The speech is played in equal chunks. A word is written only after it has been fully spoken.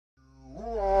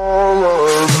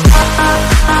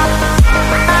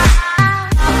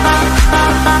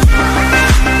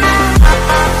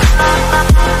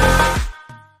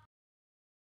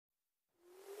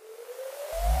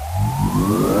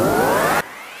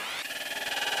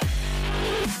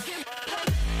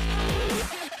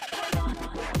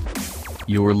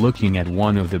You're looking at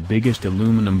one of the biggest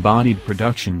aluminum-bodied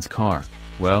productions car,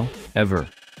 well, ever.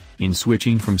 In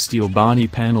switching from steel body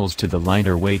panels to the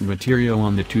lighter weight material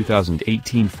on the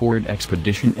 2018 Ford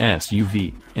Expedition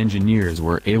SUV, engineers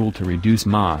were able to reduce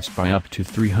mass by up to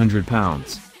 300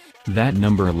 pounds. That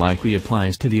number likely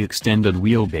applies to the extended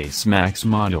wheelbase Max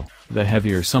model. The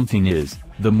heavier something is,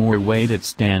 the more weight it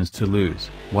stands to lose,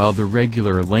 while the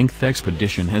regular length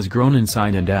Expedition has grown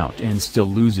inside and out and still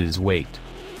loses weight.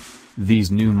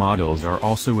 These new models are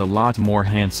also a lot more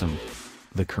handsome.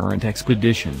 The current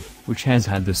Expedition, which has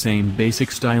had the same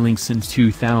basic styling since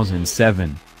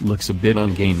 2007, looks a bit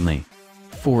ungainly.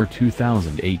 For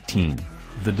 2018,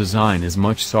 the design is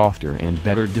much softer and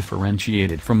better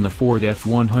differentiated from the Ford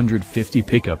F-150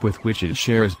 pickup with which it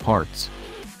shares parts.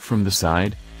 From the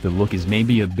side, the look is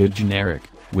maybe a bit generic,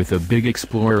 with a big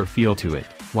Explorer feel to it,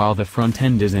 while the front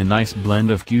end is a nice blend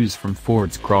of cues from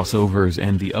Ford's crossovers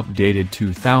and the updated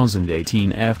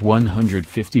 2018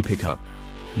 F-150 pickup.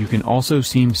 You can also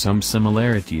see some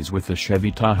similarities with the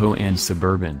Chevy Tahoe and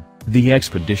Suburban, the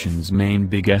Expedition's main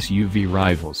big SUV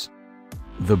rivals.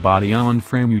 The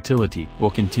body-on-frame utility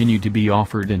will continue to be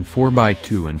offered in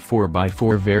 4x2 and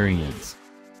 4x4 variants.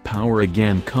 Power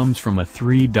again comes from a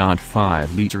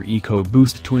 3.5-liter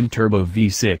EcoBoost twin-turbo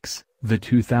V6. The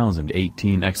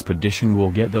 2018 Expedition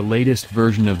will get the latest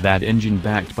version of that engine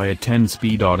backed by a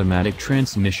 10-speed automatic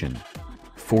transmission.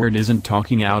 Ford isn't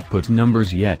talking output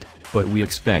numbers yet, but we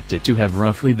expect it to have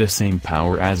roughly the same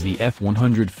power as the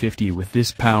F-150 with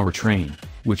this powertrain,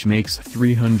 which makes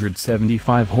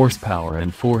 375 horsepower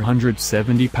and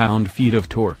 470 pound-feet of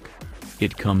torque.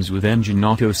 It comes with engine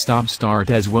auto stop-start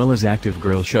as well as active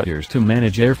grille shutters to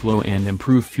manage airflow and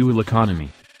improve fuel economy.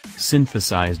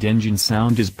 Synthesized engine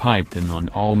sound is piped in on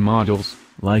all models,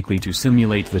 likely to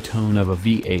simulate the tone of a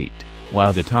V8,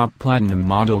 while the top Platinum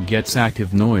model gets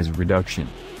active noise reduction.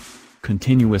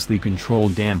 Continuously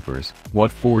controlled dampers,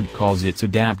 what Ford calls its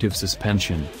adaptive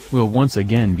suspension, will once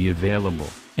again be available,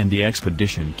 and the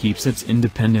Expedition keeps its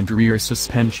independent rear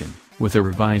suspension, with a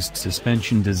revised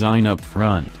suspension design up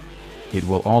front. It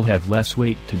will all have less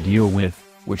weight to deal with,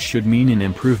 which should mean an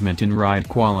improvement in ride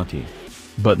quality.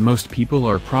 But most people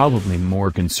are probably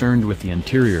more concerned with the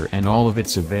interior and all of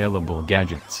its available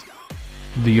gadgets.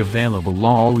 The available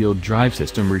all-wheel drive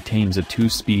system retains a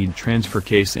 2-speed transfer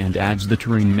case and adds the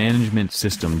terrain management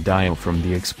system dial from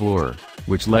the Explorer,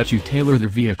 which lets you tailor the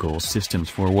vehicle's systems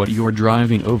for what you're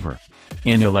driving over.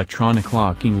 An electronic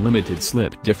locking limited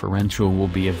slip differential will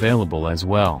be available as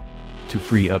well. To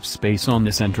free up space on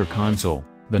the center console,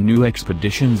 the new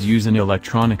Expeditions use an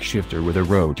electronic shifter with a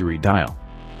rotary dial.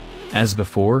 As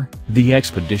before, the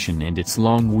Expedition and its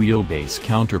long wheelbase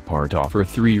counterpart offer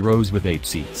 3 rows with 8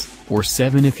 seats, or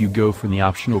 7 if you go for the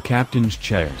optional captain's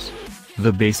chairs.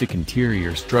 The basic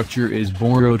interior structure is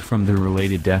borrowed from the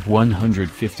related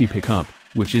F-150 pickup,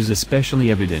 which is especially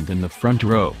evident in the front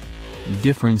row.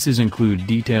 Differences include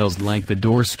details like the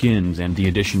door skins and the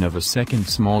addition of a second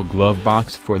small glove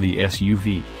box for the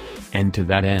SUV. And to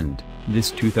that end,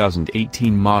 this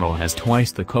 2018 model has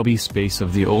twice the cubby space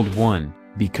of the old one,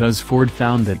 because Ford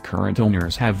found that current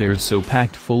owners have theirs so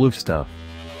packed full of stuff.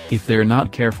 If they're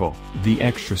not careful, the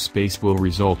extra space will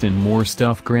result in more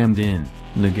stuff crammed in,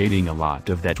 negating a lot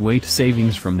of that weight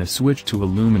savings from the switch to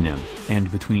aluminum, and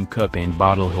between cup and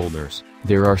bottle holders,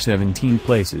 there are 17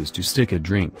 places to stick a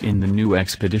drink in the new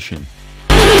Expedition.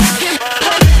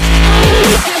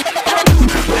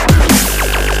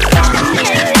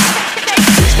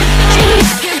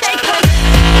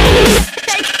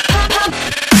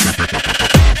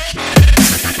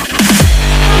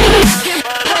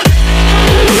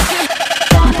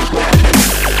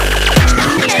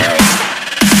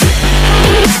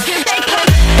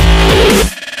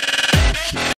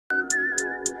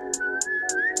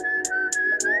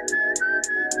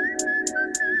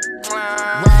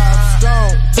 Rob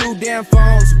Stone, 2 damn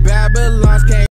phones, Babylon's came.